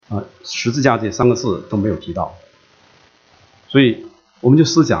十字架这3个字都没有提到。所以我们就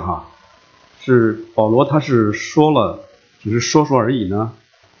思想是保罗他是说了，只是说说而已呢，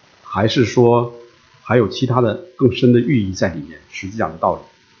还是说还有其他的更深的寓意在里面，十字架的道理。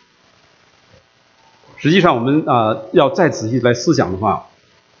实际上我们要再仔细来思想的话，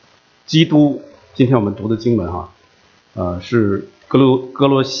基督今天我们读的经文是哥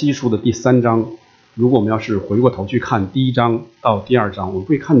罗西书的第3章。如果我们要是回过头去看第1章到第2章，我们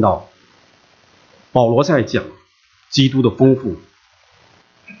会看到保罗在讲基督的丰富，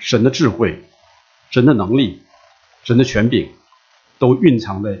神的智慧，神的能力，神的权柄都蕴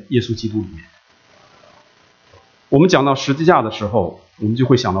藏在耶稣基督里面。我们讲到十字架的时候，我们就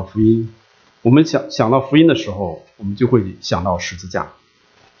会想到福音，我们想到福音的时候，我们就会想到十字架。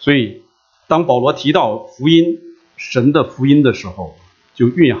所以当保罗提到福音，神的福音的时候，就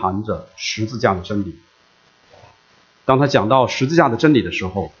蕴含着十字架的真理。当他讲到十字架的真理的时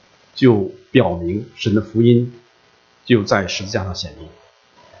候，就表明神的福音就在十字架上显明。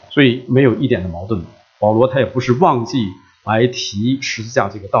所以没有一点的矛盾。保罗他也不是忘记来提十字架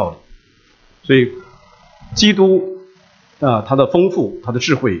这个道理。所以基督他的丰富，他的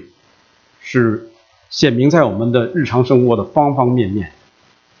智慧是显明在我们的日常生活的方方面面。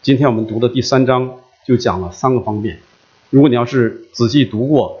今天我们读的第3章就讲了3个方面。如果你要是仔细读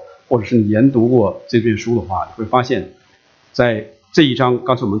过，或者是你研读过这卷书的话，你会发现在这一章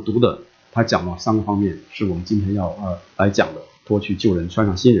刚才我们读的，他讲了3个方面，是我们今天要来讲的，脱去旧人，穿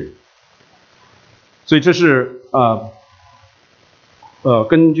上新人。所以这是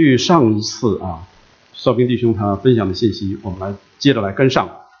根据上一次少兵弟兄他分享的信息，我们来接着来跟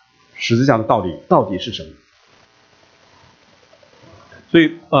上十字架的道理到底是什么。所以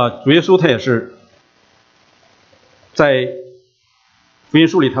主耶稣他也是在福音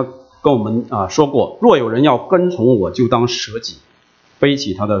书里他跟我们说过，若有人要跟从我，就当舍己，背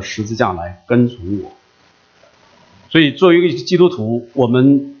起他的十字架来跟从我。所以作为一个基督徒，我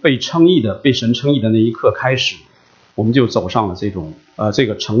们被神称义的那一刻开始，我们就走上了这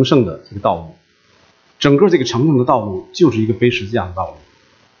个成圣的这个道路。整个这个成圣的道路就是一个背十字架的道路。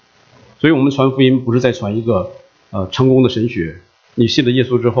所以我们传福音不是在传一个成功的神学，你信了耶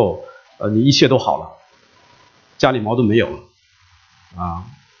稣之后你一切都好了，家里矛盾没有了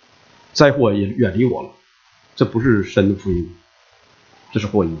灾祸也远离我了。这不是神的福音，这是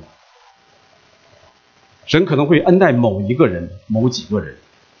祸因。神可能会恩待某一个人，某几个人，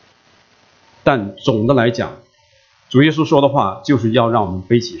但总的来讲，主耶稣说的话就是要让我们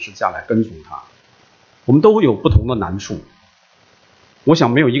背起十字架来跟从他。我们都有不同的难处，我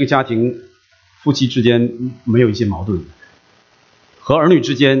想没有一个家庭夫妻之间没有一些矛盾，和儿女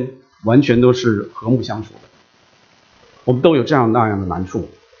之间完全都是和睦相处的。我们都有这样那样的难处，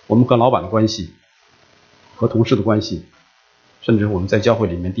我们和老板的关系，和同事的关系，甚至我们在教会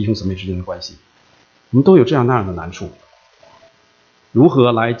里面弟兄姊妹之间的关系，我们都有这样那样的难处。如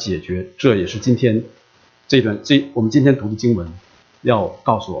何来解决，这也是今天我们今天读的经文要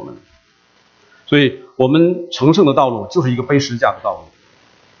告诉我们。所以我们成圣的道路就是一个背十字架的道路，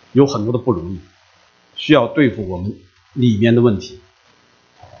有很多的不容易，需要对付我们里面的问题。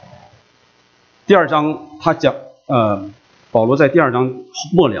第2章他讲保罗在第2章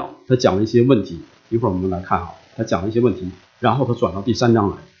末了他讲了一些问题，一会儿我们来看他讲了一些问题，然后他转到第3章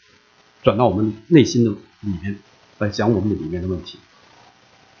来，转到我们内心的里面来讲我们里面的问题。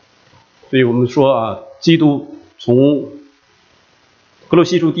所以我们说基督从哥罗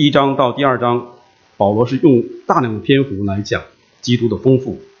西书第1章到第2章，保罗是用大量的篇幅来讲基督的丰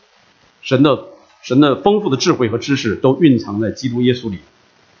富，神的丰富的智慧和知识都蕴藏在基督耶稣里，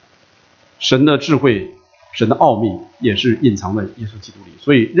神的智慧，神的奥秘也是隐藏在耶稣基督里。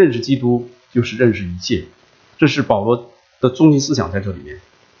所以认识基督就是认识一切，这是保罗的中心思想在这里面。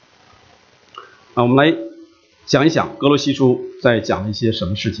我们来讲一讲哥罗西书在讲一些什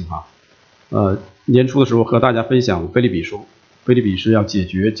么事情年初的时候和大家分享腓立比书，腓立比是要解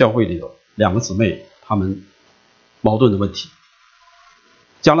决教会里的2个姊妹她们矛盾的问题。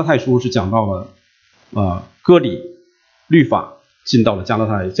加拉太书是讲到了割礼律法进到了加拉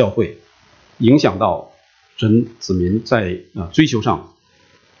太教会，影响到神子民在追求上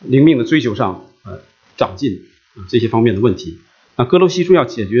灵命的追求上长进这些方面的问题。那哥罗西书要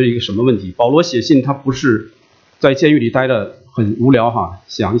解决一个什么问题？保罗写信他不是在监狱里待着很无聊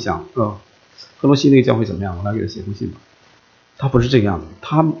想一想哥罗西那个教会怎么样，我来给他写封信吧。他不是这个样子，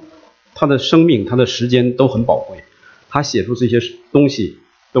他的生命他的时间都很宝贵，他写出这些东西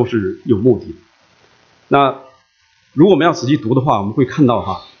都是有目的的。那如果我们要仔细读的话，我们会看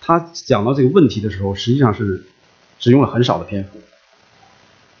到他讲到这个问题的时候，实际上是只用了很少的篇幅。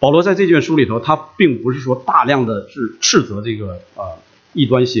保罗在这卷书里头，他并不是说大量的是斥责这个异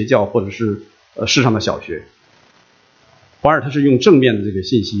端邪教或者是世上的小学，反而他是用正面的这个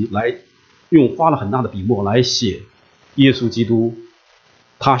信息来花了很大的笔墨来写耶稣基督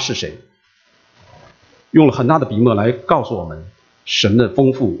他是谁，用了很大的笔墨来告诉我们神的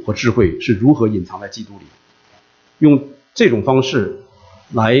丰富和智慧是如何隐藏在基督里，用这种方式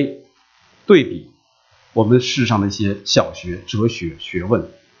来对比我们世上的一些小学、哲学、学问，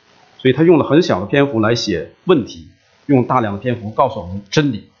所以他用了很小的篇幅来写问题，用大量的篇幅告诉我们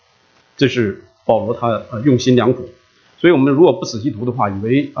真理，这是保罗他用心良苦。所以我们如果不仔细读的话，以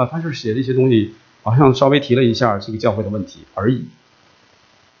为他是写了一些东西，好像稍微提了一下这个教会的问题而已。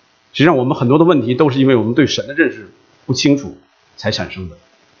实际上我们很多的问题都是因为我们对神的认识不清楚才产生的，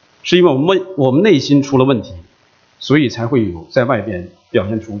是因为我们内心出了问题，所以才会有在外边表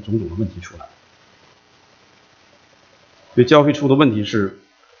现出种种的问题出来。所以教会出的问题是，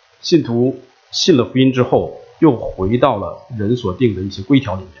信徒信了福音之后，又回到了人所定的一些规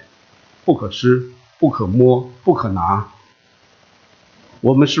条里面，不可吃、不可摸、不可拿。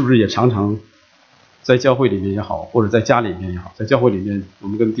我们是不是也常常在教会里面也好，或者在家里面也好，在教会里面我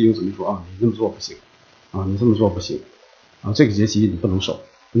们跟弟兄姊妹说你这么做不行你这么做不行这个节期你不能守，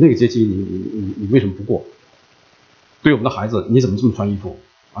那个节期你为什么不过？对我们的孩子，你怎么这么穿衣服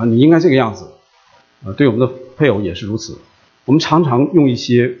你应该这个样子对我们的配偶也是如此。我们常常用一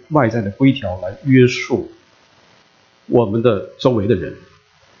些外在的规条来约束我们的周围的人，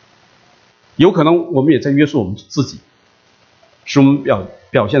有可能我们也在约束我们自己，使我们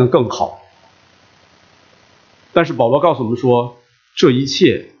表现得更好。但是保罗告诉我们说，这一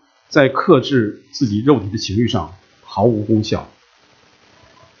切在克制自己肉体的情欲上毫无功效。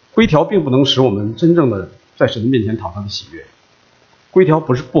规条并不能使我们真正的在神的面前讨他的喜悦。规条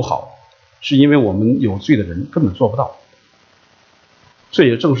不是不好，是因为我们有罪的人根本做不到。这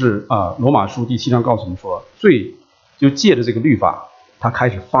也正是罗马书第7章告诉我们说，罪就借着这个律法，它开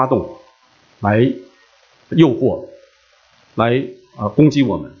始发动，来诱惑，来攻击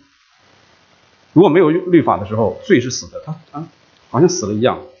我们。如果没有律法的时候，罪是死的，它好像死了一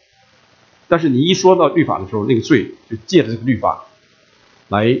样。但是你一说到律法的时候，那个罪就借着这个律法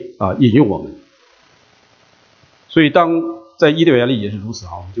来引诱我们。所以当在伊甸园里也是如此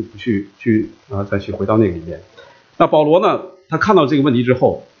我们就不再去回到那个里面。那保罗呢，他看到这个问题之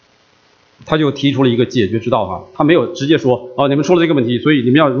后，他就提出了一个解决之道他没有直接说你们出了这个问题，所以你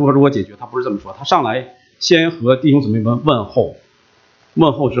们要如何解决，他不是这么说。他上来先和弟兄姊妹们问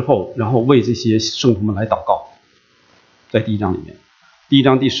候之后，然后为这些圣徒们来祷告。在第1章里面，第1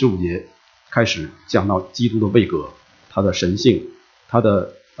章第15节开始讲到基督的位格，他的神性，他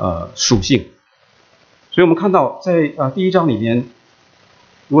的属性。所以我们看到在第1章里面，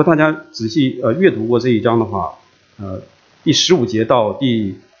如果大家仔细阅读过这一章的话，第15节到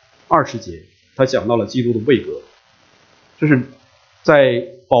第20节，他讲到了基督的位格，这是在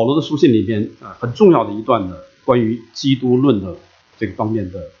保罗的书信里边很重要的一段的关于基督论的这个方面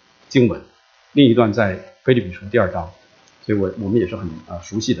的经文。另一段在腓立比书第2章，所以我们也是很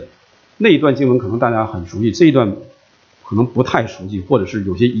熟悉的。那一段经文可能大家很熟悉，这一段可能不太熟悉，或者是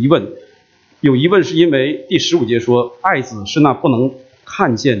有些疑问。有疑问是因为第15节说，爱子是那不能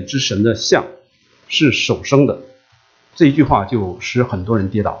看见之神的像，是首生的。这一句话就使很多人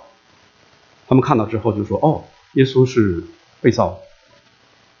跌倒。他们看到之后就说耶稣是被造。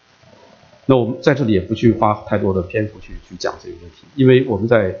那我们在这里也不去花太多的篇幅去讲这个问题，因为我们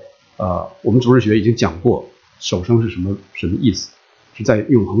在我们主日学已经讲过首生是什么意思，是在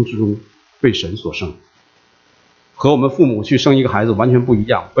永恒之中被神所生，和我们父母去生一个孩子完全不一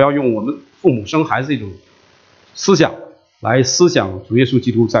样。不要用我们父母生孩子这种思想来思想主耶稣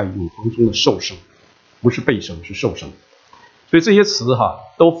基督在永恒中的受生，不是被生，是受生。所以这些词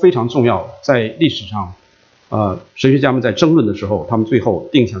都非常重要，在历史上神学家们在争论的时候，他们最后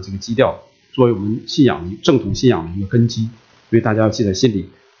定下这个基调，作为我们正统信仰的一个根基。所以大家要记在心里，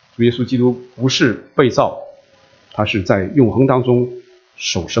主耶稣基督不是被造，他是在永恒当中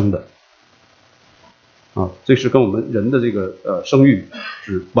首生的这是跟我们人的这个生育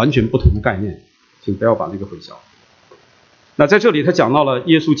是完全不同的概念，请不要把这个混淆。那在这里他讲到了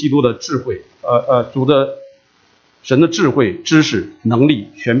耶稣基督的智慧，神的智慧、知识、能力、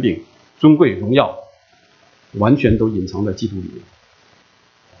权柄、尊贵、荣耀，完全都隐藏在基督里面。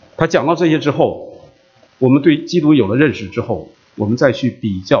他讲到这些之后，我们对基督有了认识之后，我们再去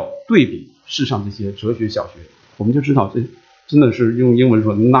比较对比世上这些哲学小学，我们就知道这真的是用英文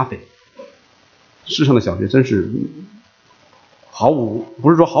说 nothing。世上的小学真是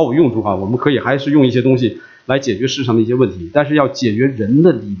不是说毫无用处我们可以还是用一些东西来解决世上的一些问题，但是要解决人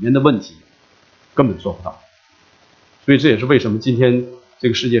的里面的问题根本做不到。所以这也是为什么今天这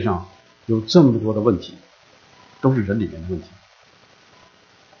个世界上有这么多的问题，都是人里面的问题。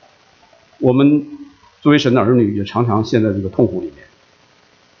我们作为神的儿女，也常常陷在这个痛苦里面，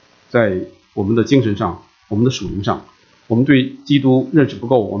在我们的精神上、我们的属灵上，我们对基督认识不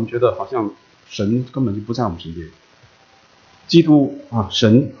够，我们觉得好像神根本就不在我们身边。基督啊，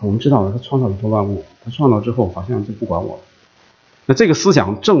神，我们知道他创造宇宙万物，他创造之后好像就不管我了。那这个思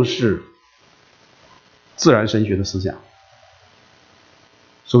想正是自然神学的思想。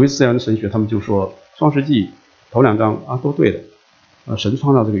所谓自然神学，他们就说创世纪头2章啊都对的，神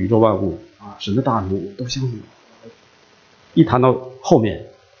创造这个宇宙万物啊，神的大能我都相信。一谈到后面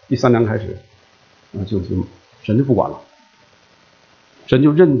第3章开始，就神就不管了，神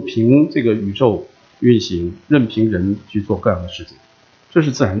就任凭这个宇宙运行，任凭人去做各样的事情。这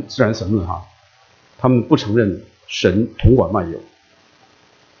是自然神论哈，他们不承认神统管万有。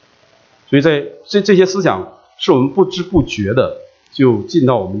所以在这些思想是我们不知不觉的就进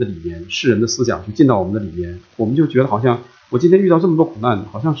到我们的里面，世人的思想就进到我们的里面，我们就觉得好像我今天遇到这么多苦难，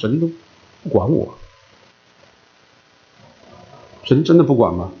好像神都不管我。神真的不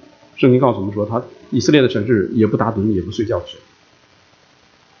管吗？圣经告诉我们说，他以色列的城市也不打盹也不睡觉的神。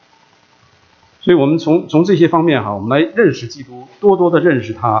所以我们从这些方面哈，我们来认识基督，多多的认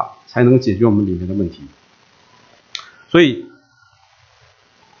识他，才能解决我们里面的问题。所以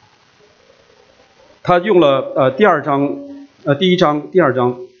他用了第1章、第2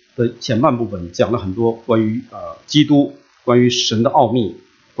章的前半部分，讲了很多关于基督、关于神的奥秘、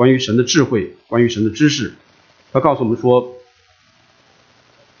关于神的智慧、关于神的知识。他告诉我们说，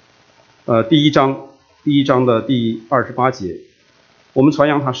第一章的第28节，我们传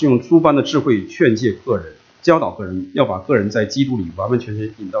扬他是用诸般的智慧劝诫个人，教导个人，要把个人在基督里完完全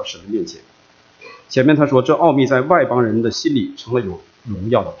全引到神的面前。前面他说，这奥秘在外邦人的心里成了有荣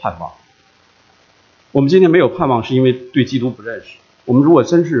耀的盼望。我们今天没有盼望，是因为对基督不认识。我们如果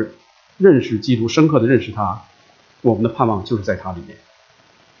真是认识基督，深刻的认识他，我们的盼望就是在他里面。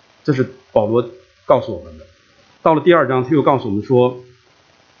这是保罗告诉我们的。到了第2章，他又告诉我们说，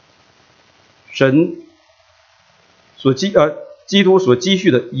神基督所积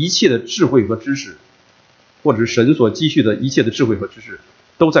蓄的一切的智慧和知识，或者是神所积蓄的一切的智慧和知识，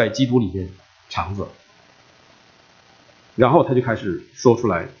都在基督里面藏着。然后他就开始说出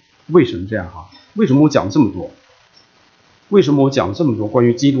来，为什么这样哈？为什么我讲这么多？为什么我讲这么多关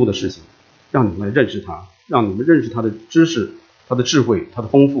于基督的事情，让你们来认识他，让你们认识他的知识、他的智慧、他的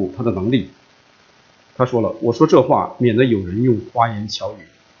丰富、他的能力？他说了，我说这话，免得有人用花言巧语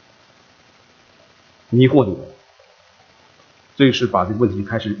迷惑你们。这个是把这个问题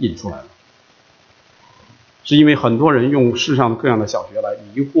开始引出来了，是因为很多人用世上各样的小学来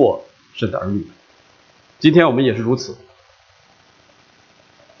迷惑神的儿女。今天我们也是如此。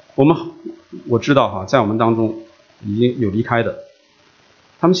我知道哈，在我们当中已经有离开的，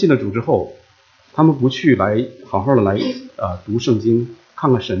他们信了主之后，他们不去来好好的来读圣经，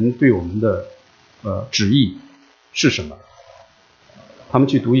看看神对我们的旨意是什么。他们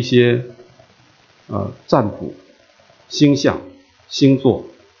去读一些占卜、星象、星座。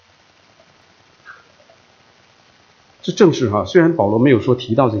这正是哈，虽然保罗没有说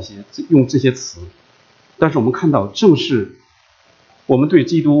提到这些，用这些词，但是我们看到正是我们对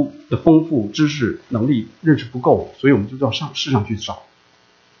基督的丰富知识能力认识不够，所以我们就到世上去找，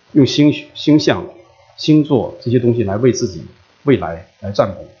用星象、星座这些东西来为自己未来来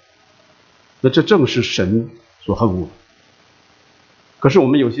占卜。那这正是神所恨恶的。可是我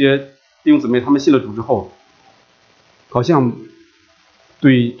们有些弟兄姊妹，他们信了主之后，好像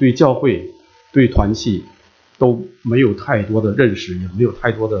对教会、对团契都没有太多的认识，也没有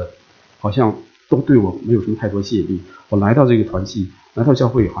太多的，好像都对我没有什么太多吸引力。我来到这个团契，来到教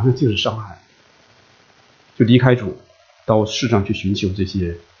会，好像就是伤害，就离开主，到世上去寻求这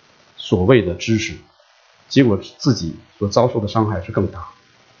些所谓的知识，结果自己所遭受的伤害是更大。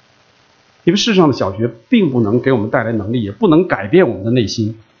因为世上的小学并不能给我们带来能力，也不能改变我们的内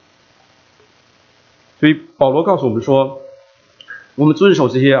心。所以保罗告诉我们说，我们遵守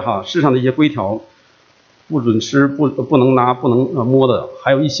这些世上的一些规条，不准吃、不能拿、不能摸的，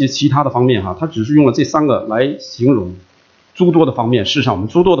还有一些其他的方面他只是用了这3个来形容诸多的方面，世上我们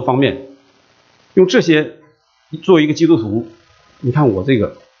诸多的方面，用这些作为一个基督徒，你看我这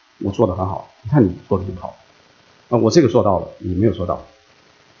个我做得很好，你看你做得很好，我这个做到了，你没有做到。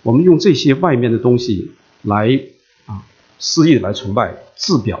我们用这些外面的东西来肆意的来崇拜，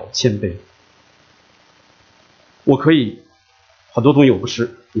自表谦卑。我可以很多东西我不吃，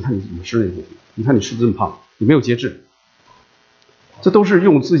你看你怎么吃那些东西，你看你吃这么胖，你没有节制，这都是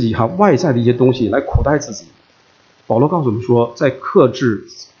用自己外在的一些东西来苦待自己。保罗告诉我们说，在克制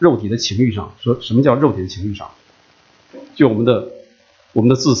肉体的情欲上，说什么叫肉体的情欲上，就我们的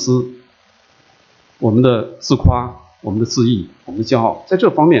自私，我们的自夸，我们的自义、我们的骄傲，在这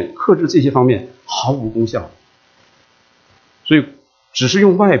方面克制这些方面毫无功效。所以，只是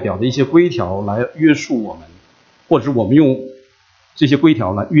用外表的一些规条来约束我们，或者是我们用这些规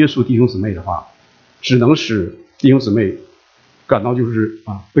条来约束弟兄姊妹的话，只能使弟兄姊妹感到就是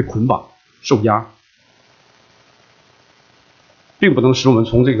被捆绑、受压，并不能使我们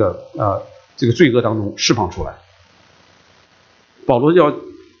从这个罪恶当中释放出来。保罗要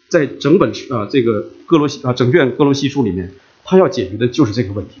在整本这个整卷哥罗西书里面，他要解决的就是这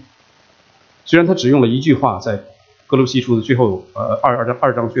个问题。虽然他只用了一句话，在哥罗西书的最后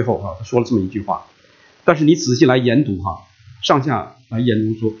二章最后他说了这么一句话，但是你仔细来研读上下来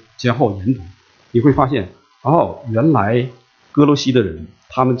研读说前后研读，你会发现原来哥罗西的人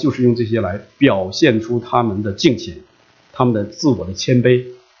他们就是用这些来表现出他们的敬虔，他们的自我的谦卑。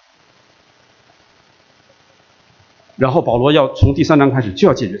然后保罗要从第3章开始就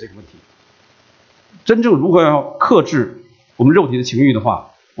要解决这个问题。真正如果要克制我们肉体的情欲的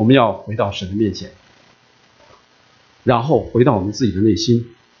话，我们要回到神的面前，然后回到我们自己的内心，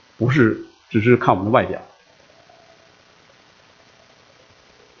不是只是看我们的外表。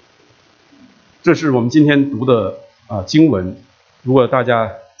这是我们今天读的经文。如果大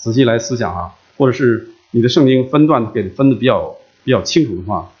家仔细来思想或者是你的圣经分段给分的比较清楚的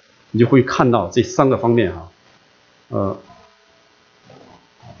话，你就会看到这3个方面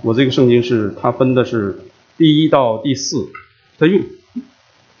我这个圣经是它分的是第1到第4，它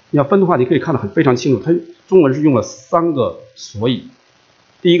你要分的话，你可以看得非常清楚。它中文是用了3个所以。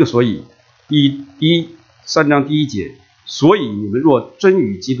第一个所以，3章第1节，所以你们若真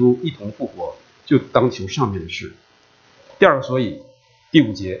与基督一同复活，就当求上面的事。第二个所以，第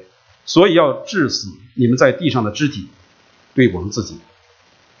5节，所以要治死你们在地上的肢体，对我们自己。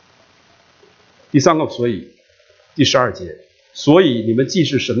第3个所以，第12节，所以你们既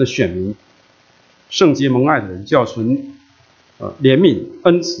是神的选民，圣洁蒙爱的人，就要存怜悯、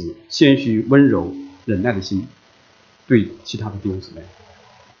恩慈、谦虚、温柔、忍耐的心，对其他的弟兄姊妹，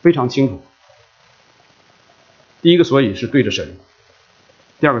非常清楚。第一个所以是对着神，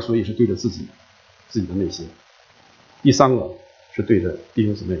第二个所以是对着自己的内心，第3个是对着弟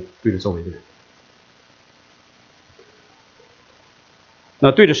兄姊妹，对着周围的人。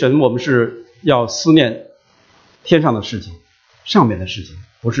那对着神，我们是要思念天上的事情，上面的事情，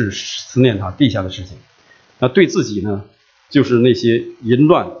不是思念他地下的事情。那对自己呢，就是那些淫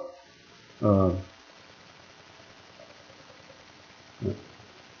乱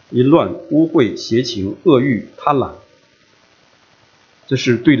污秽、邪情、恶欲、贪婪，这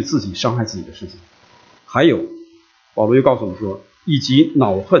是对着自己伤害自己的事情。还有保罗又告诉我们说，以及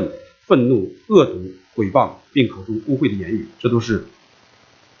恼恨、愤怒、恶毒、毁谤，并口出污秽的言语，这都是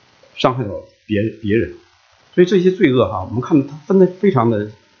伤害到别人。所以这些罪恶我们看他分得非常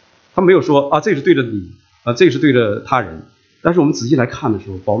的，他没有说这是对着你这个是对着他人。但是我们仔细来看的时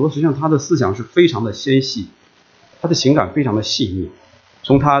候，保罗实际上他的思想是非常的纤细，他的情感非常的细腻。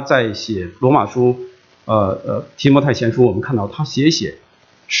从他在写罗马书提摩太前书，我们看到他写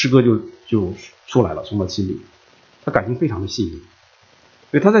诗歌就出来了，从他心里，他感情非常的细腻。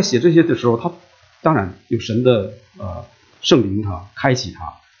所以他在写这些的时候，他当然有神的圣灵开启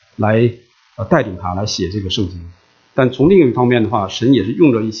他来带领他来写这个圣经。但从另一方面的话，神也是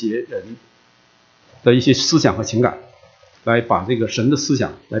用着一些人的一些思想和情感来把这个神的思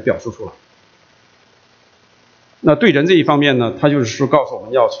想来表述出来。那对人这一方面呢，他就是说告诉我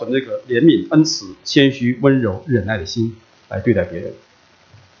们要存这个怜悯、恩慈、谦虚、温柔、忍耐的心来对待别人。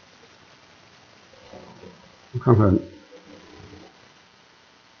我看看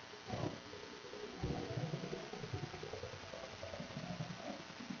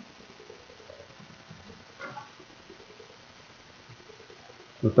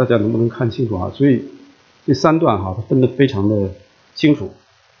大家能不能看清楚所以这3段它分得非常的清楚。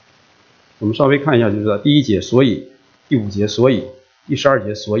我们稍微看一下就知道，第1节所以，第5节所以，第12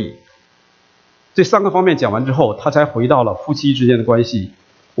节所以。这3个方面讲完之后，他才回到了夫妻之间的关系，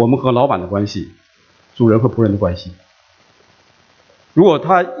我们和老板的关系，主人和仆人的关系。如果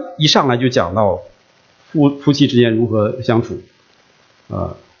他一上来就讲到夫妻之间如何相处，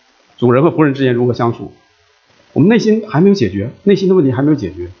主人和仆人之间如何相处，我们内心还没有解决，内心的问题还没有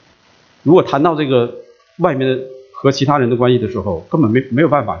解决。如果谈到这个外面的和其他人的关系的时候，根本没有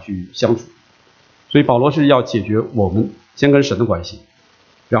办法去相处。所以保罗是要解决我们先跟神的关系，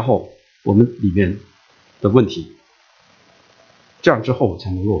然后我们里面的问题，这样之后才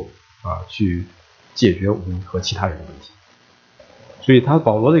能够去解决我们和其他人的问题。所以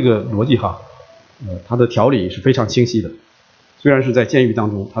保罗这个逻辑他的条理是非常清晰的。虽然是在监狱当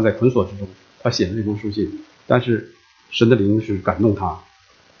中，他在捆锁之中，他写的这封书信，但是神的灵是感动他，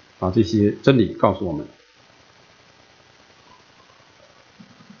把这些真理告诉我们。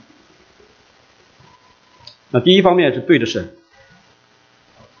那第一方面是对着神，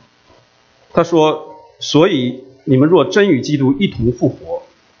他说：“所以你们若真与基督一同复活，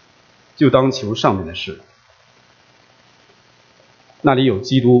就当求上面的事。那里有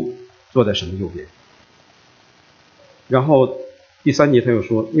基督坐在神的右边。”然后第3节他又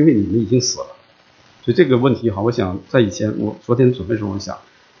说：“因为你们已经死了。”所以这个问题我想在以前我昨天准备的时候，我想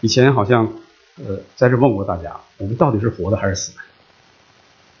以前好像在这问过大家，我们到底是活的还是死的？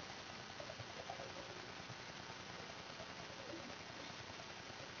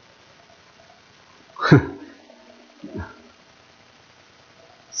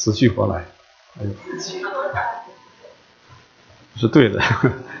死去活来，哎呦，是对的，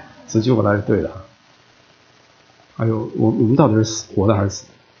死去活来是对的。还有我们到底是活的还是死的？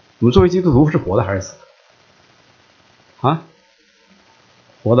我们作为基督徒是活的还是死的？啊？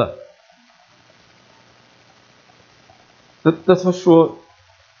活的。那他说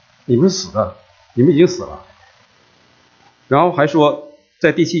你们是死的，你们已经死了。然后还说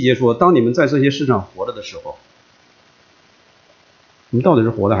在第7节说，当你们在这些事上活着的时候，你们到底是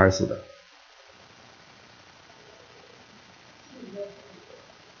活的还是死的？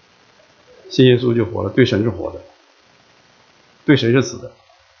信耶稣就活了，对神是活的，对谁是死的？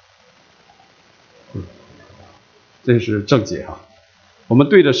这是正解哈。我们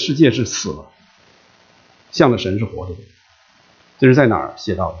对着世界是死了，向着神是活的。这是在哪儿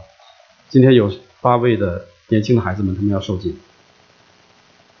写到的？今天有8位的年轻的孩子们，他们要受浸。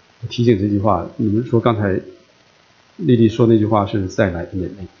我提醒这句话，你们说刚才丽丽说那句话是在哪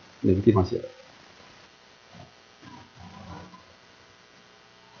个地方写的？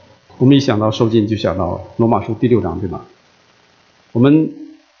我们一想到受浸，就想到罗马书第6章，对吧？我们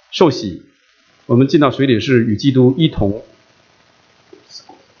受洗，我们进到水里是与基督一同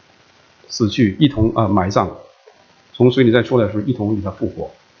死去，一同埋葬，从水里再出来的时候一同与他复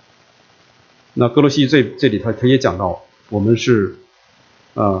活。那哥罗西这里他也讲到，我们是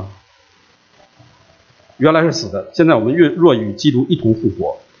原来是死的，现在我们若与基督一同复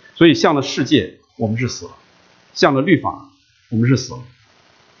活，所以向着世界我们是死了，向着律法我们是死了，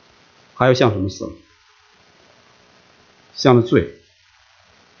还要向什么死了？向着罪。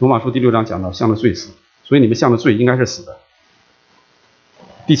罗马书第6章讲到向着罪死，所以你们向着罪应该是死的。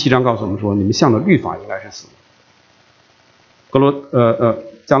第7章告诉我们说，你们向着律法应该是死的。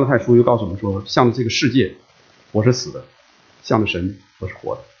加拉太书又告诉我们说，向着这个世界我是死的，向着神我是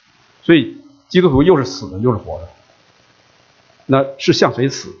活的。所以基督徒又是死的又是活的，那是向谁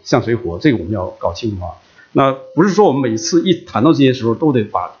死向谁活，这个我们要搞清楚啊。那不是说我们每次一谈到这些时候都得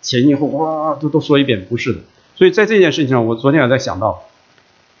把前因后果都说一遍，不是的。所以在这件事情上，我昨天也在想到，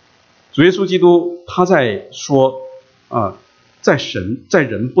主耶稣基督他在说在神在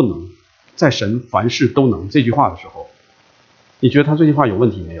人不能，在神凡事都能这句话的时候，你觉得他这句话有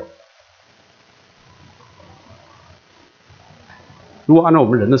问题没有？如果按照我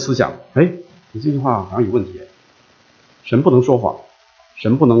们人的思想，你这句话好像有问题。神不能说谎，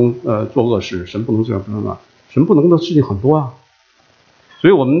神不能做恶事，神不能这样不能那样，神不能的事情很多啊。所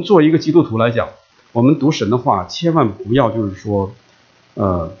以我们作为一个基督徒来讲，我们读神的话，千万不要就是说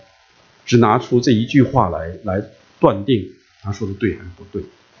只拿出这一句话来断定他说的对还是不对。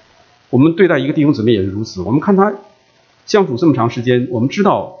我们对待一个弟兄姊妹也是如此，我们看他相处这么长时间，我们知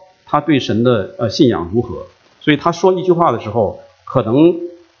道他对神的信仰如何，所以他说一句话的时候，可能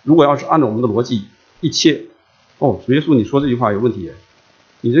如果要是按照我们的逻辑一切，主耶稣你说这句话有问题，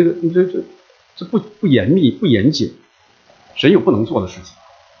你这不严密不严谨，神有不能做的事情，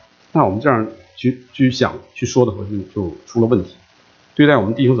那我们这样去想去说的话就出了问题。对待我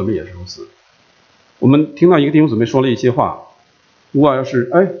们弟兄姊妹也是如此，我们听到一个弟兄姊妹说了一些话，如果要是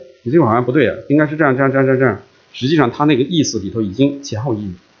你这个好像不对啊，应该是这样，实际上他那个意思里头已经前后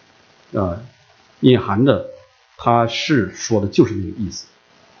隐含着他是说的就是那个意思。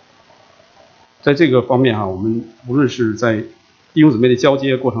在这个方面我们无论是在弟兄姊妹的交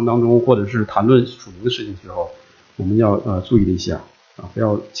接过程当中，或者是谈论属灵的事情的时候，我们要注意一下不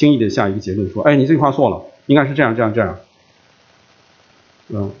要轻易的下一个结论说你这句话错了，应该是这样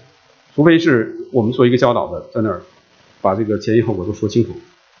除非是我们做一个教导的在那儿把这个前因后果都说清楚，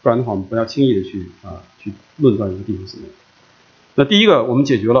不然的话我们不要轻易的去论断一个弟兄姊妹。那第一个我们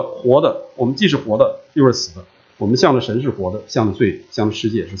解决了活的，我们既是活的又是死的，我们向着神是活的，向着罪向着世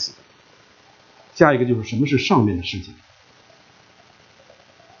界是死的。下一个就是什么是上面的事情，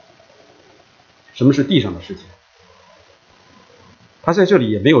什么是地上的事情。他在这里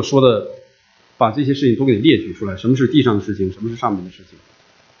也没有说的把这些事情都给你列举出来，什么是地上的事情，什么是上面的事情。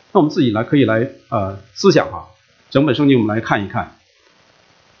那我们自己可以来思想整本圣经我们来看一看。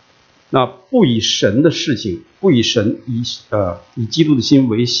那不以神的事情，不以神以基督的心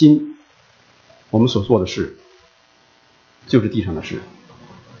为心，我们所做的事就是地上的事。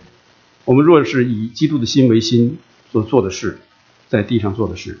我们若是以基督的心为心所做的事，在地上做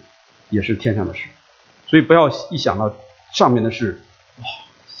的事也是天上的事。所以不要一想到上面的事，哇，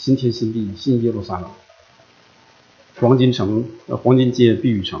新天新地，新耶路撒冷，黄金城、黄金街、碧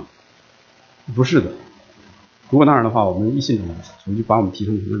玉城，不是的。如果那样的话，我们一信主就把我们提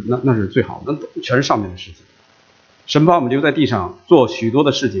升，那是最好的，那全是上面的事情。神把我们留在地上做许多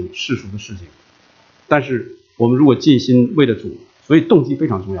的事情，世俗的事情，但是我们如果尽心为了主，所以动机非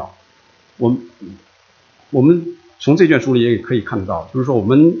常重要。我们从这卷书里也可以看得到，就是说我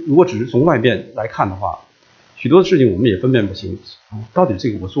们如果只是从外边来看的话，许多的事情我们也分辨不清，到底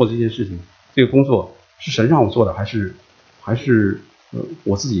这个我做这件事情，这个工作是神让我做的，还是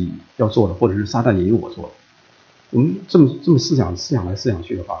我自己要做的，或者是撒旦引诱我做的。我们这么思想来思想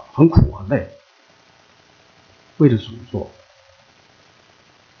去的话，很苦很累。为了主做，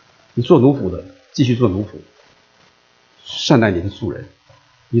你做奴仆的继续做奴仆，善待你的主人；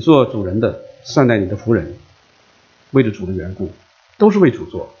你做主人的善待你的仆人。为了主的缘故，都是为主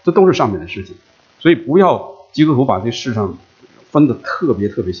做，这都是上面的事情。所以不要基督徒把这世上分得特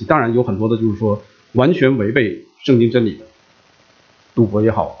别细。当然有很多的就是说完全违背圣经真理的，赌博也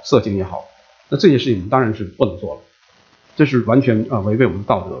好，色情也好，那这些事情当然是不能做了，这是完全违背我们的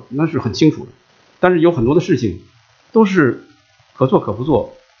道德，那是很清楚的。但是有很多的事情都是可做可不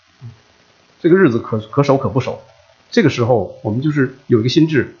做，这个日子可守可不守。这个时候我们就是有一个心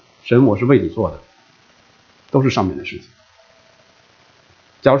智，神我是为你做的，都是上面的事情。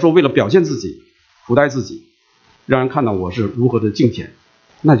假如说为了表现自己，苦待自己，让人看到我是如何的敬虔，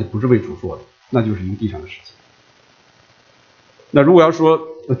那就不是为主做的，那就是一个地上的事情。那如果要说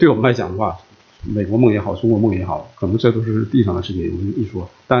对我们来讲的话，美国梦也好，中国梦也好，可能这都是地上的事情一说。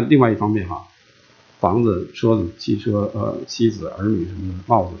但另外一方面房子、车子、汽车、妻子、儿女什么的，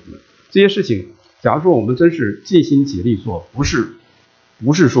帽子什么的，这些事情，假如说我们真是尽心竭力做，不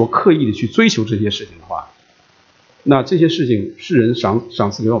是说刻意的去追求这些事情的话，那这些事情世人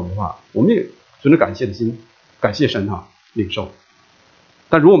赏赐给我们的话，我们也存着感谢的心，感谢神领受。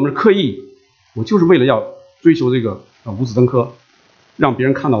但如果我们是刻意，我就是为了要追求这个五子登科，让别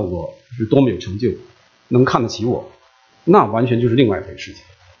人看到我是多么有成就，能看得起我，那完全就是另外一回事情。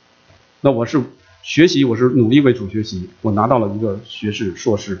那我是学习，我是努力为主学习，我拿到了一个学士、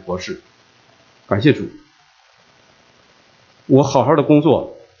硕士、博士，感谢主。我好好的工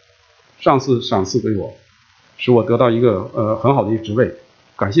作，上司赏赐给我，使我得到一个很好的一个职位，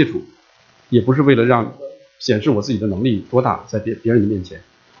感谢主。也不是为了让显示我自己的能力多大，在别人的面前，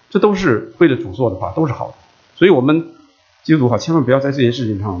这都是为了主做的话，都是好的。所以我们基督徒千万不要在这些事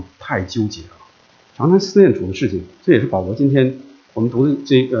情上太纠结了，常常思念主的事情。这也是保罗今天我们读的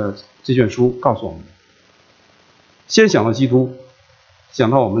这卷书告诉我们的。先想到基督，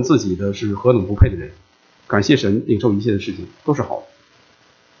想到我们自己的是何等不配的人，感谢神，领受一切的事情都是好的。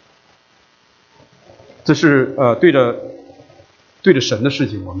这是对着神的事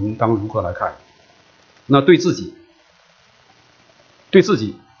情，我们当如何来看？那对自己，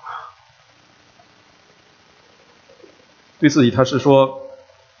他是说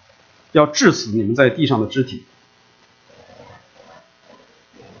要治死你们在地上的肢体。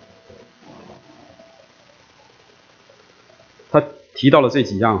他提到了这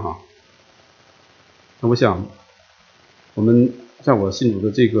几样那我想我们在我信主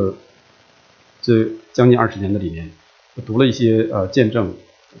的这将近20年的里面，我读了一些见证，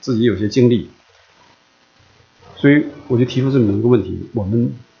自己有些经历，所以我就提出这么一个问题：我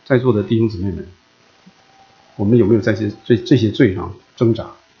们在座的弟兄姊妹们，我们有没有在这些罪上挣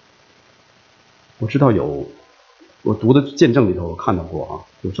扎？我知道有，我读的见证里头我看到过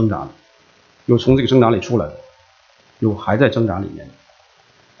有挣扎的，有从这个挣扎里出来的，有还在挣扎里面。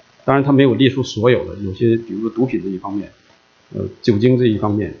当然他没有列出所有的，有些比如说毒品这一方面，酒精这一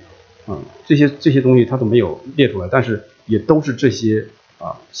方面这些东西他都没有列出来，但是也都是这些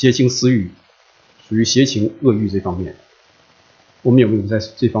邪情私欲，属于邪情恶欲这方面，我们有没有在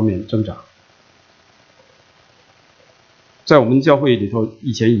这方面挣扎？在我们教会里头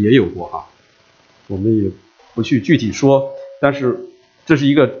以前也有过我们也不去具体说，但是这是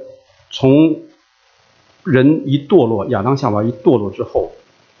一个从人一堕落，亚当夏娃一堕落之后，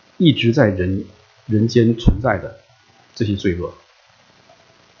一直在人间存在的这些罪恶。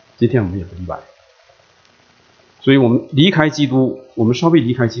今天我们也不例外，所以我们离开基督，我们稍微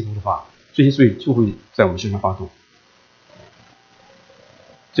离开基督的话，这些罪就会在我们身上发动。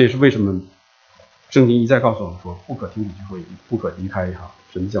这也是为什么圣经一再告诉我们说，不可停止聚会，不可离开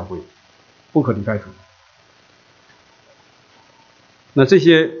神的教会，不可离开主。那这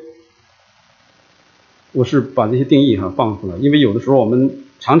些我是把这些定义放出来，因为有的时候我们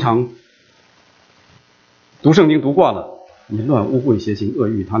常常读圣经读惯了，淫乱、污秽、邪情、恶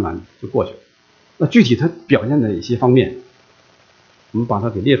欲、贪婪就过去了。那具体它表现在哪些方面？我们把它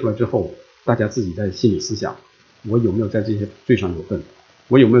给列出来之后，大家自己在心里思想：我有没有在这些罪上有份？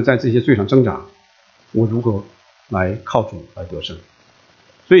我有没有在这些罪上挣扎？我如何来靠主来得胜？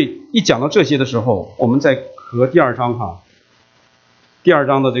所以一讲到这些的时候，我们再和第二章第二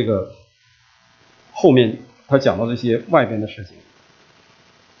章的这个后面他讲到这些外边的事情，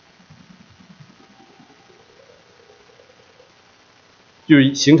就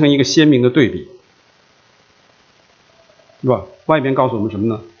是形成一个鲜明的对比，是吧？外边告诉我们什么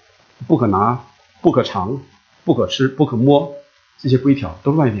呢？不可拿、不可尝、不可吃、不可摸，这些规条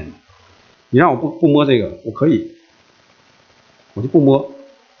都是外面的。你让我不摸这个，我可以，我就不摸，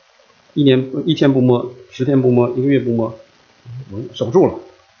一天不摸，10天不摸，1个月不摸，我守住了。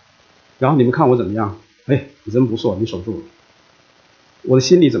然后你们看我怎么样？哎，你真不错，你守住了。我的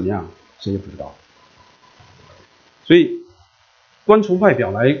心里怎么样？谁也不知道。所以光从外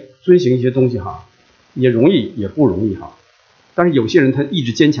表来遵循一些东西也容易也不容易但是有些人他意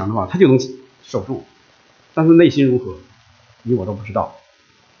志坚强的话，他就能守住，但是内心如何，你我都不知道，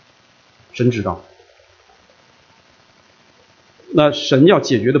神知道。那神要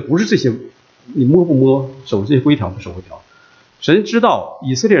解决的不是这些，你摸不摸，守这些规条不守规条。神知道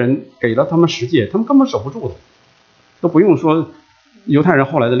以色列人给了他们10诫，他们根本守不住的，都不用说犹太人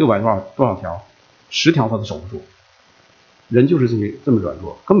后来的600多少条，10条他都守不住。人就是这么软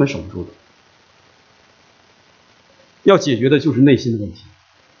弱，根本守不住的。要解决的就是内心的问题，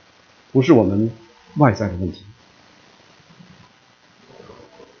不是我们外在的问题。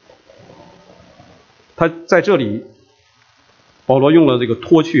他在这里，保罗用了这个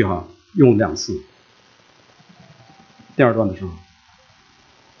脱去用2次。第2段的时候，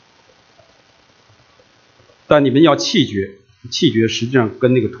但你们要弃绝，弃绝实际上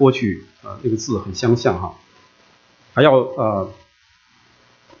跟那个脱去那个字很相像还要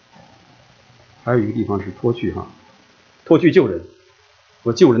还有一个地方是脱去脱去救人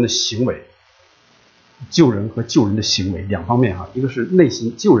和救人的行为，救人和救人的行为两方面一个是内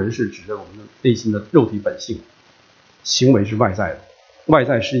心，救人是指着我们的内心的肉体本性，行为是外在的，外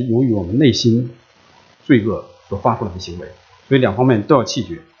在是由于我们内心罪恶所发出来的行为，所以两方面都要弃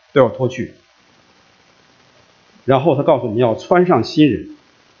绝，都要脱去。然后他告诉我们要穿上新人，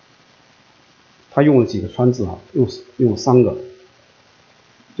他用了几个穿字用了3个，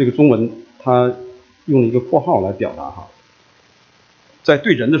这个中文他用了一个括号来表达在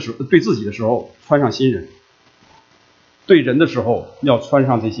对人的时候，对自己的时候穿上新人，对人的时候要穿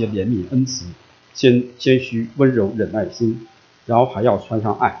上这些怜悯、恩慈、谦虚、温柔、忍耐心，然后还要穿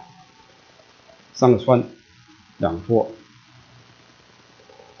上爱。3个穿，2个脱。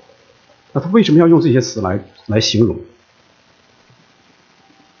那他为什么要用这些词来形容？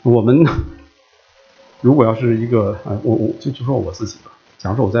我们如果要是一个我就说我自己吧，假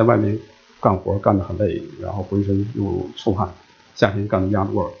如说我在外面干活干得很累，然后浑身又臭汗，夏天干得鸭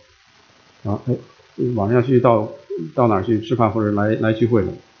子味儿，然后晚上要去到哪儿去吃饭或者来聚会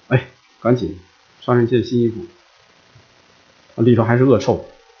了，赶紧穿上一件新衣服，里头还是恶臭，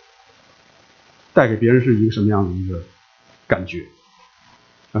带给别人是一个什么样的一个感觉？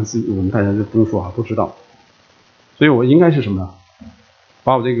我们大家就不用说都知道。所以我应该是什么呢？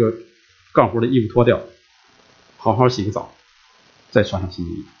把我这个干活的衣服脱掉，好好洗个澡，再穿上新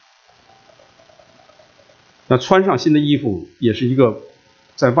的衣服。那穿上新的衣服也是一个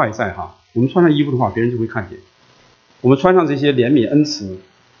在外在我们穿上衣服的话，别人就会看见。我们穿上这些怜悯、恩慈、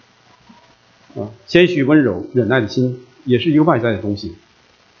谦虚、温柔、忍耐的心，也是一个外在的东西，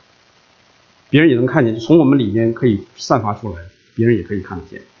别人也能看见，从我们里面可以散发出来，别人也可以看得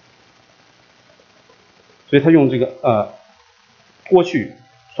见。所以他用这个脱去、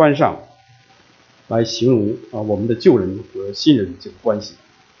穿上来形容我们的旧人和新人这个关系。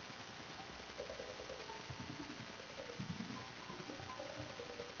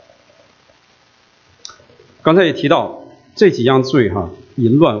刚才也提到这几样罪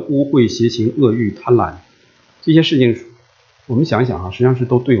淫乱、污秽、邪情、恶欲、贪婪，这些事情我们想一想实际上是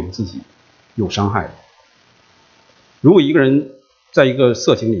都对我们自己有伤害的。如果一个人在一个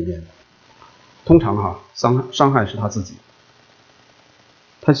色情里面，通常伤害是他自己，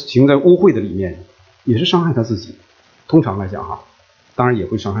他行在污秽的里面也是伤害他自己。通常来讲当然也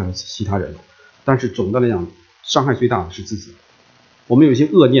会伤害其他人，但是总的来讲伤害最大的是自己。我们有一些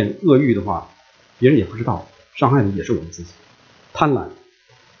恶念、恶欲的话，别人也不知道，伤害的也是我们自己。贪婪，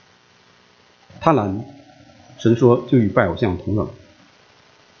神说就与拜偶像同等。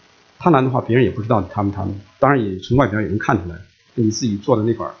贪婪的话，别人也不知道你贪不贪，当然也从外表也能看出来，你自己坐在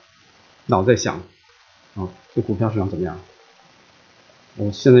那块儿，脑子在想这股票市场怎么样？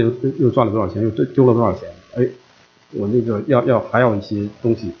我现在又赚了多少钱，又丢了多少钱，哎，我那个还要一些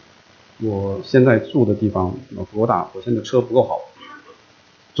东西，我现在住的地方不够大，我现在车不够好，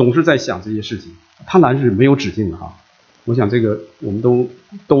总是在想这些事情。贪婪是没有止境的哈，我想这个我们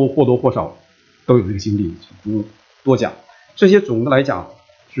都或多或少都有这个经历，不用多讲。这些总的来讲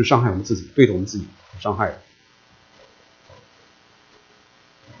是伤害我们自己，对着我们自己伤害的。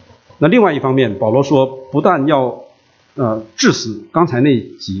那另外一方面，保罗说，不但要致死刚才那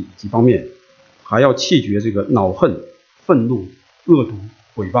几方面，还要弃绝这个恼恨、愤怒、恶毒、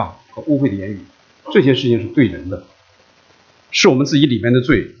毁谤和污秽的言语。这些事情是对人的，是我们自己里面的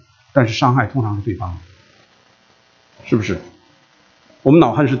罪，但是伤害通常是对方，是不是？我们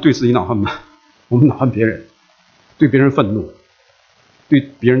恼恨是对自己恼恨吗？我们恼恨别人，对别人愤怒，对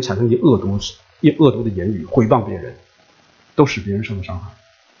别人产生一些恶毒的言语，毁谤别人，都使别人受了伤害。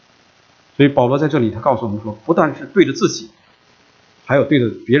所以保罗在这里他告诉我们说，不但是对着自己，还有对着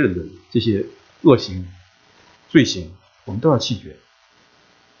别人的这些恶行、罪行，我们都要弃绝。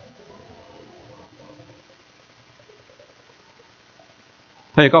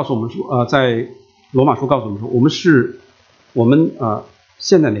他也告诉我们说，在罗马书告诉我们说，我们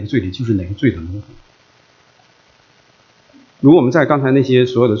陷在哪个罪里，就是哪个罪的奴仆。如果我们在刚才那些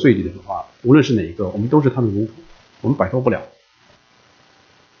所有的罪里的话，无论是哪一个，我们都是他的奴仆，我们摆脱不了。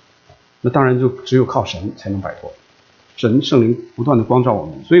那当然就只有靠神才能摆脱，神圣灵不断的光照我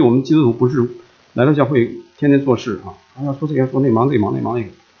们。所以我们基督徒不是来到教会天天做事要说这个说那忙那个，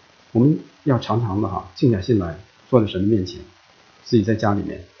我们要常常的静下心来，坐在神的面前，自己在家里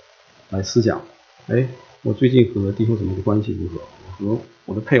面来思想，我最近和弟兄姊妹的关系如何？我和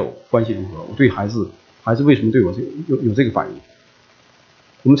我的配偶关系如何？我对孩子为什么对我有这个反应？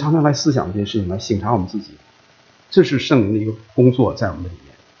我们常常来思想这件事情，来省察我们自己，这是圣灵的一个工作在我们的里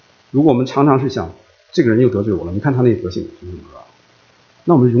面。如果我们常常是想这个人又得罪我了，你看他那个德性什么，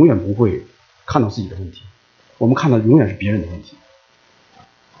那我们永远不会看到自己的问题，我们看到永远是别人的问题。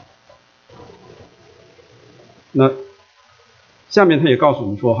那下面他也告诉我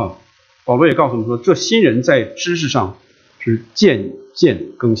们说保罗也告诉我们说，这新人在知识上是渐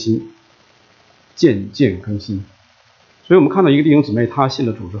渐更新，渐渐更新。所以我们看到一个弟兄姊妹，他信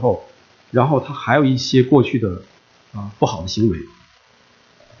了主之后，然后他还有一些过去的不好的行为、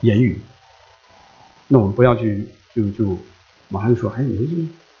言语，那我们不要去就马上说，你这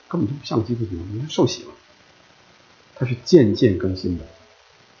根本就不像基督徒，你是受洗了。他是渐渐更新的。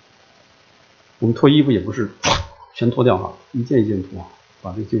我们脱衣服也不是全脱掉一件一件脱，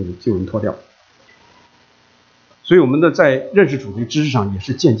把这个旧人脱掉。所以我们的在认识主的知识上也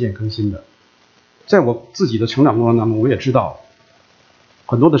是渐渐更新的。在我自己的成长过程当中，我也知道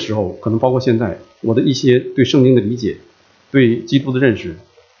很多的时候，可能包括现在我的一些对圣经的理解，对基督的认识，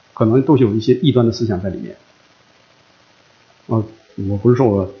可能都是有一些异端的思想在里面。我不是说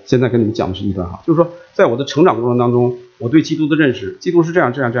我现在跟你们讲的是异端就是说在我的成长过程当中，我对基督的认识，基督是这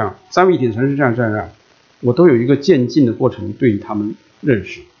样，三位一体的神是这样，我都有一个渐进的过程，对于他们认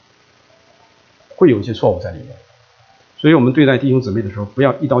识会有一些错误在里面。所以我们对待弟兄姊妹的时候，不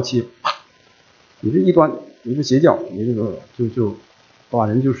要一刀切，你是异端，你是邪教，你这个就把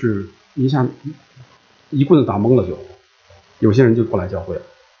人就是一下一棍子打懵了，有些人就不来教会了。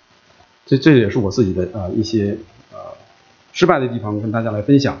这也是我自己的一些失败的地方，跟大家来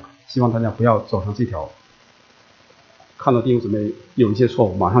分享，希望大家不要走上这条，看到弟兄姊妹有一些错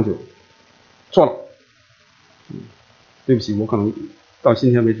误，马上就错了。对不起，我可能到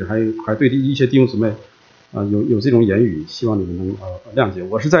今天为止还对一些弟兄姊妹有这种言语，希望你们能谅解。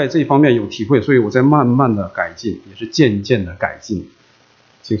我是在这一方面有体会，所以我在慢慢的改进，也是渐渐的改进，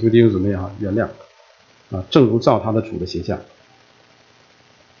请求弟兄姊妹原谅正如照他的主的形象。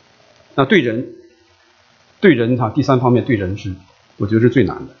那对人第三方面对人是我觉得是最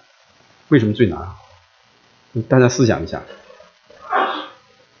难的。为什么最难大家思想一下，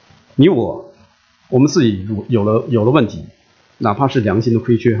你我们自己有了问题，哪怕是良心的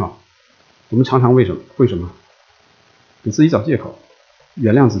亏缺我们常常为什么给自己找借口，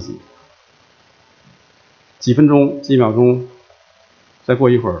原谅自己，几分钟几秒钟，再过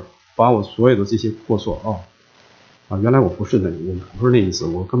一会儿把我所有的这些过错原来我不是我不是那意思，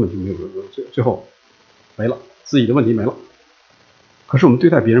我根本就没有最后没了，自己的问题没了。可是我们对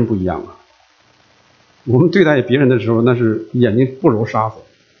待别人不一样我们对待别人的时候，那是眼睛不揉沙子，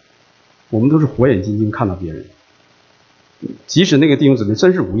我们都是火眼金睛看到别人。即使那个弟兄姊妹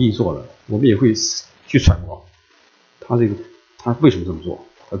真是无意做的，我们也会去揣摩他为什么这么做，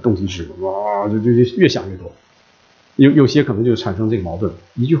他动机是什么，就越想越多。有些可能就产生这个矛盾，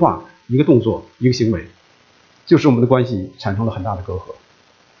一句话、一个动作、一个行为，就使我们的关系产生了很大的隔阂。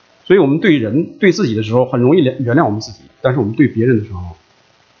所以我们对自己的时候很容易原谅我们自己，但是我们对别人的时候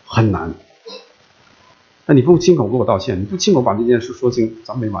很难。那你不亲口给我道歉，你不亲口把这件事说清，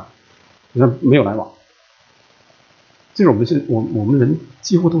咱没完，你看没有来往。这种我们人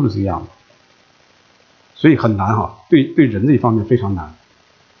几乎都是这个样子，所以很难哈。对人这一方面非常难。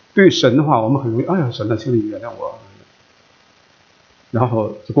对神的话，我们很容易，哎呀，神啊，求你原谅我，然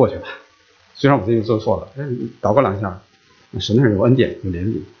后就过去了。虽然我这个做错了，祷告2下，神那是有恩典有怜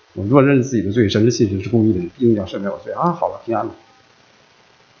悯。我如果认识自己的罪，神是信实是公义的，必定要赦免我罪啊，好了，平安了。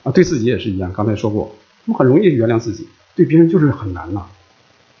啊，对自己也是一样，刚才说过，我们很容易原谅自己，对别人就是很难呐。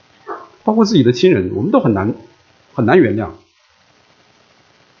包括自己的亲人，我们都很难原谅。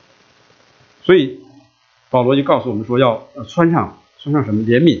所以保罗就告诉我们说，要穿上什么？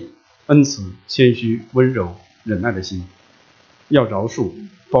怜悯、恩慈、谦虚、温柔、忍耐的心，要饶恕、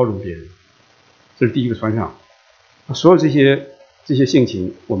包容别人。这是第一个穿上。所有这些性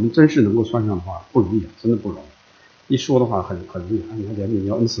情，我们真是能够穿上的话，不容易，真的不容易。一说的话很容易，你要怜悯，你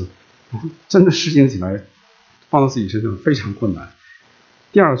要恩慈，真的实行起来，放到自己身上非常困难。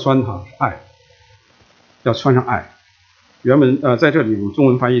第二个穿它是爱，要穿上爱。原文在这里中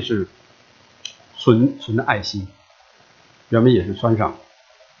文翻译是纯的爱心，原文也是穿上。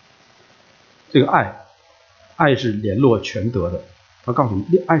这个爱是联络全德的。他告诉我们，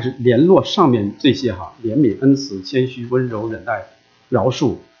爱是联络上面这些哈，怜悯、恩慈、谦虚、温柔、忍耐、饶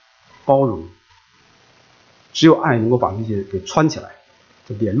恕、包容。只有爱能够把这些给穿起来，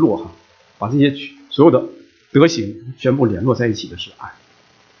就联络哈，把这些所有的德行全部联络在一起的是爱，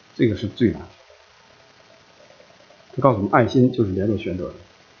这个是最难的。他告诉我们，爱心就是联络全德的。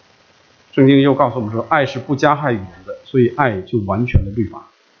圣经又告诉我们说，爱是不加害于人的，所以爱就完全的律法。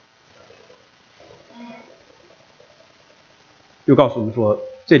又告诉我们说，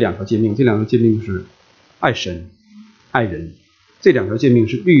这2条诫命是爱神、爱人。这2条诫命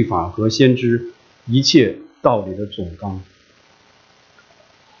是律法和先知一切道理的总纲。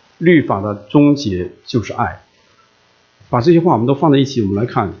律法的终结就是爱。把这些话我们都放在一起，我们来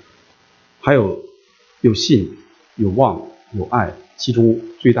看，还有信、有望、有爱，其中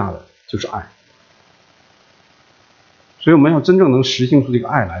最大的就是爱。所以我们要真正能实行出这个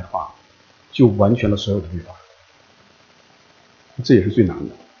爱来的话，就完全了所有的律法。这也是最难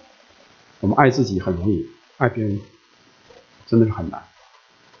的。我们爱自己很容易，爱别人真的是很难。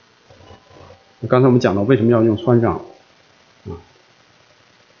刚才我们讲到为什么要用穿上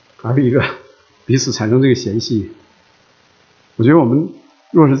还有一个彼此产生这个嫌隙。我觉得我们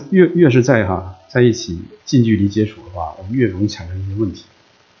若是越是在一起近距离接触的话，我们越容易产生一些问题。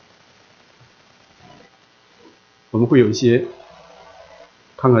我们会有一些，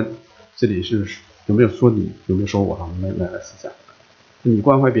看看这里是有没有说你，有没有说我，我们来思想。你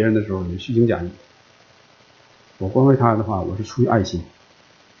关怀别人的时候，你虚情假意；我关怀他的话，我是出于爱心。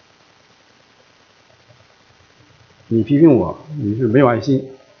你批评我，你是没有爱心；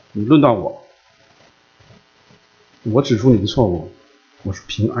你论到我，我指出你的错误，我是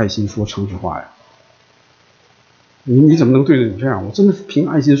凭爱心说诚实话呀。你怎么能对着你这样？我真的是凭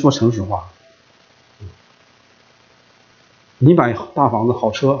爱心说诚实话。你买大房子、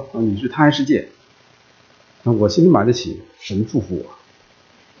好车，你是贪爱世界，我心里买得起，神祝福我。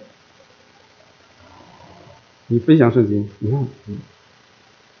你分享圣经，你看，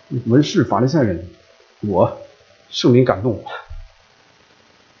文士法利赛人，我圣灵感动我。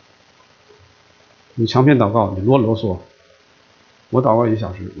你长篇祷告，你啰嗦，我祷告1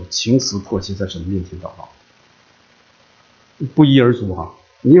小时，我情辞迫切在神面前祷告，不一而足哈。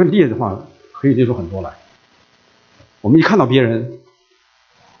你要列的话，可以列出很多来。我们一看到别人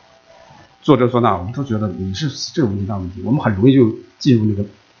做这做那，我们都觉得你是这个问题那问题，我们很容易就进入那个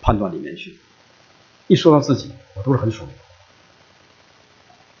判断里面去。一说到自己，我都是很属灵。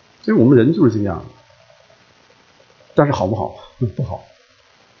所以我们人就是这样，但是好不好？不好。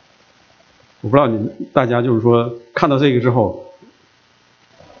我不知道大家就是说看到这个之后，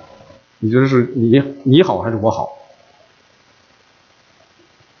你觉得是你好还是我好？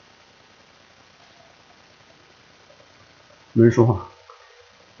没人说话。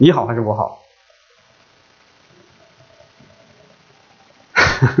你好还是我好？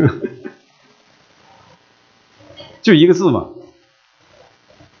就一个字嘛，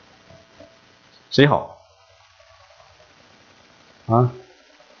谁好？啊？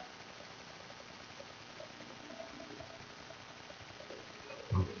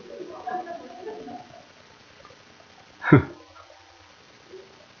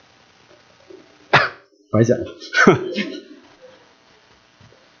白讲了。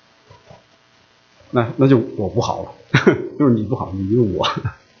那就我不好了，就是你不好，你就是我。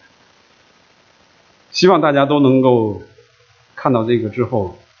希望大家都能够看到这个之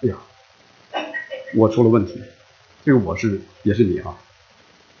后，哎呀，我出了问题，这个也是你哈。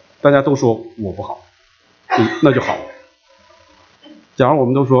大家都说我不好，那就好。假如我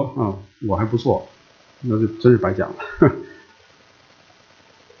们都说我还不错，那就真是白讲了。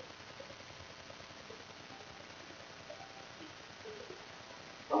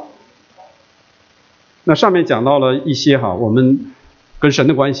那上面讲到了一些我们跟神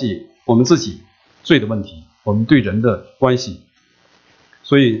的关系，我们自己罪的问题，我们对人的关系。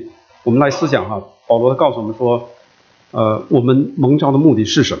所以我们来思想保罗告诉我们说，我们蒙召的目的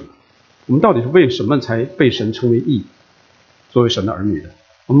是什么？我们到底是为什么才被神称为义，作为神的儿女的？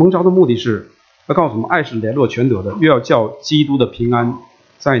我们蒙召的目的是要告诉我们，爱是联络全德的，又要叫基督的平安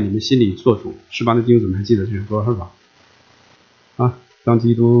在你们心里做主。诗班的弟兄姊妹还记得这首歌是吧？让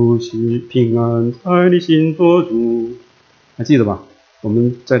基督平安在你心做主，还记得吧？我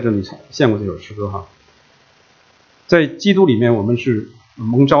们在这里献过这首诗歌在基督里面，我们是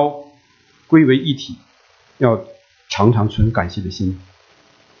蒙召归为一体，要常常存感谢的心。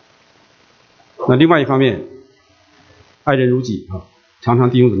那另外一方面，爱人如己常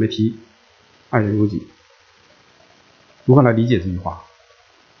常弟兄姊妹提爱人如己，如何来理解这句话？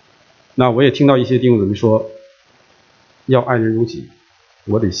那我也听到一些弟兄姊妹说，要爱人如己，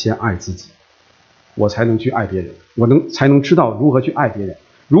我得先爱自己，我才能去爱别人，才能知道如何去爱别人。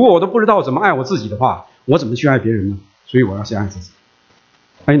如果我都不知道怎么爱我自己的话，我怎么去爱别人呢？所以我要先爱自己。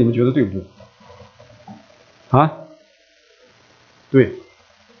你们觉得对不对？对。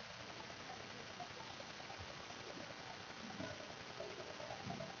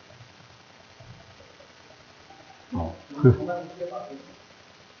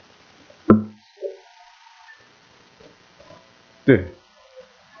对。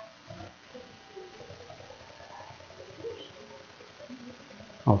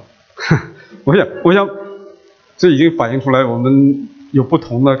我想这已经反映出来我们有不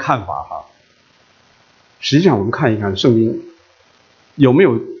同的看法实际上我们看一看圣经有没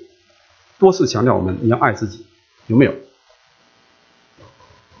有多次强调我们你要爱自己，有没有？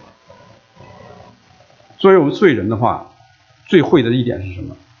作为我们罪人的话，最会的一点是什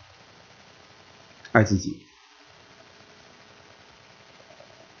么？爱自己。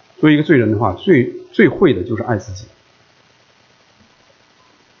作为一个罪人的话，最会的就是爱自己。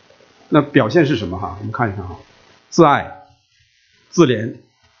那表现是什么我们看一看自爱、自怜、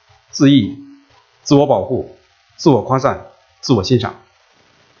自义、自我保护、自我夸赞、自我欣赏，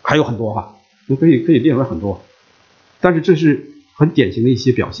还有很多你可以列出来很多，但是这是很典型的一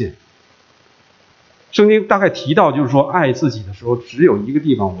些表现。圣经大概提到就是说爱自己的时候，只有一个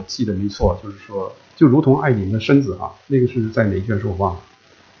地方我记得没错，就是说就如同爱你们的身子那个是在哪一卷书我忘了，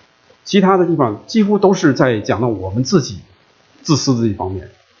其他的地方几乎都是在讲到我们自己自私的一方面。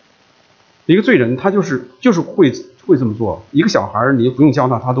一个罪人他就是会这么做，一个小孩你不用教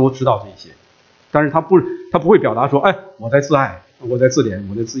他都知道这些，但是他不会表达说我在自爱，我在自怜，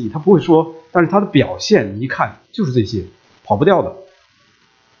我在自义，他不会说，但是他的表现你一看就是这些，跑不掉的。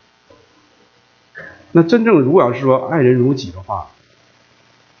那真正如果要是说爱人如己的话，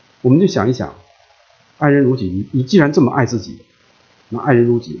我们就想一想，爱人如己，你既然这么爱自己，那爱人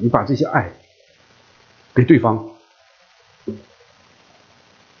如己，你把这些爱给对方，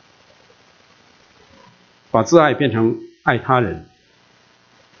把自爱变成爱他人，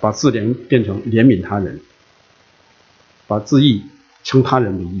把自怜变成怜悯他人，把自义称他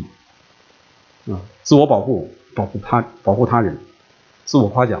人为义自我保护保护他人，自我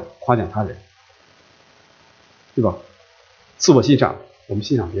夸奖他人，对吧？自我欣赏，我们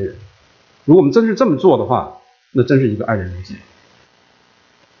欣赏别人。如果我们真是这么做的话，那真是一个爱人如己。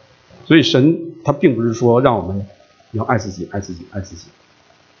所以神他并不是说让我们要爱自己。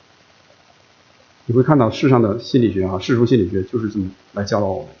你会看到世上的心理学世俗心理学就是这么来教导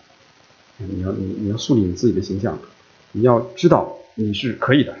我们。你要树立你自己的形象，你要知道你是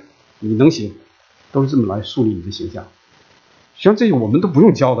可以的，你能行，都是这么来树立你的形象。实际上这些我们都不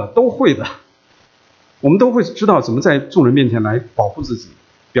用教的，都会的。我们都会知道怎么在众人面前来保护自己，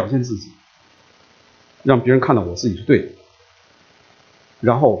表现自己，让别人看到我自己是对的，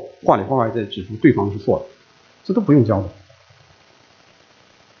然后话里话外再指出对方是错的，这都不用教的。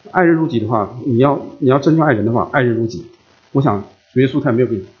爱人如己的话，你要真正爱人的话，爱人如己，我想主耶稣他也没有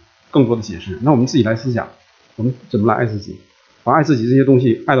给更多的解释。那我们自己来思想，我们怎么来爱自己？把爱自己这些东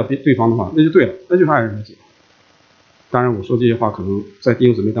西爱到对方的话，那就对了，那就是爱人如己。当然我说这些话可能在弟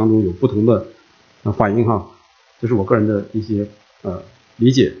兄姊妹当中有不同的反应这是我个人的一些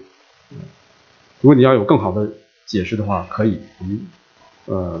理解。如果你要有更好的解释的话，可以我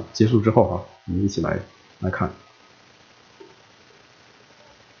们结束之后我们一起来看。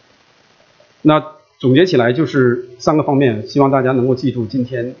那总结起来就是3个方面，希望大家能够记住今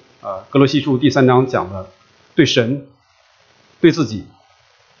天歌罗西书第3章讲的对神、对自己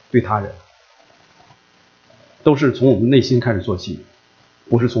对他人，都是从我们内心开始做起，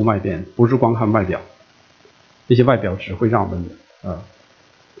不是从外边，不是光看外表，这些外表只会让我们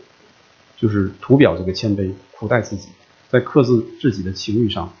就是图表这个谦卑，苦待自己，在克制自己的情欲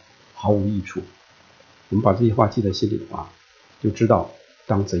上毫无益处。我们把这些话记在心里的话，就知道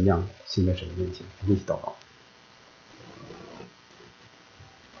当怎样行在神的面前。我们一起祷告。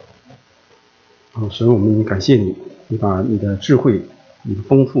神，我们感谢你，你把你的智慧、你的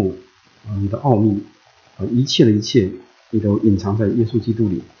丰富、你的奥秘，一切的一切，你都隐藏在耶稣基督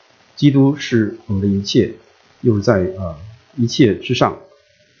里。基督是我们的一切，又是在一切之上。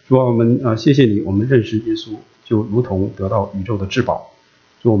主啊，我们谢谢你，我们认识耶稣，就如同得到宇宙的至宝。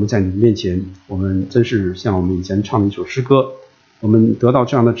主，我们在你面前，我们真是像我们以前唱的一首诗歌，我们得到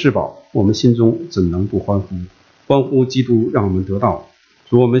这样的至宝，我们心中怎能不欢呼？欢呼基督让我们得到。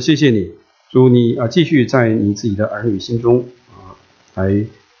主，我们谢谢你，主你继续在你自己的儿女心中来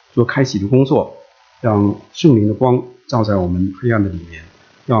做开启的工作，让圣灵的光照在我们黑暗的里面，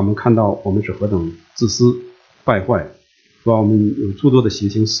让我们看到我们是何等自私败坏。主啊，我们有诸多的邪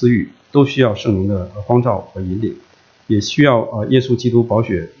情私欲，都需要圣灵的光照和引领，也需要耶稣基督宝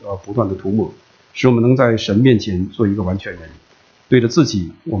血不断的涂抹，使我们能在神面前做一个完全人。对着自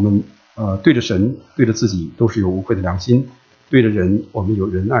己，我们对着神，对着自己都是有无愧的良心；对着人，我们有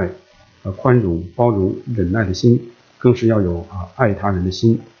仁爱、宽容、包容、忍耐的心，更是要有爱他人的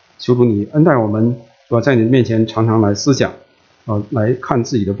心。求主你恩待我们，主要在你的面前常常来思想，来看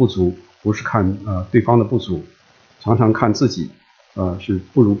自己的不足，不是看对方的不足。常常看自己，是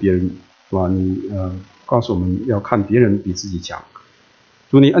不如别人，是吧？你告诉我们要看别人比自己强。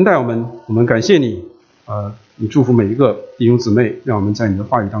主你恩待我们，我们感谢你，你祝福每一个弟兄姊妹，让我们在你的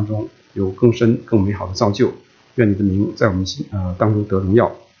话语当中有更深更美好的造就。愿你的名在我们当中得荣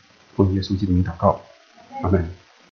耀。奉耶稣基督的名祷告，阿们。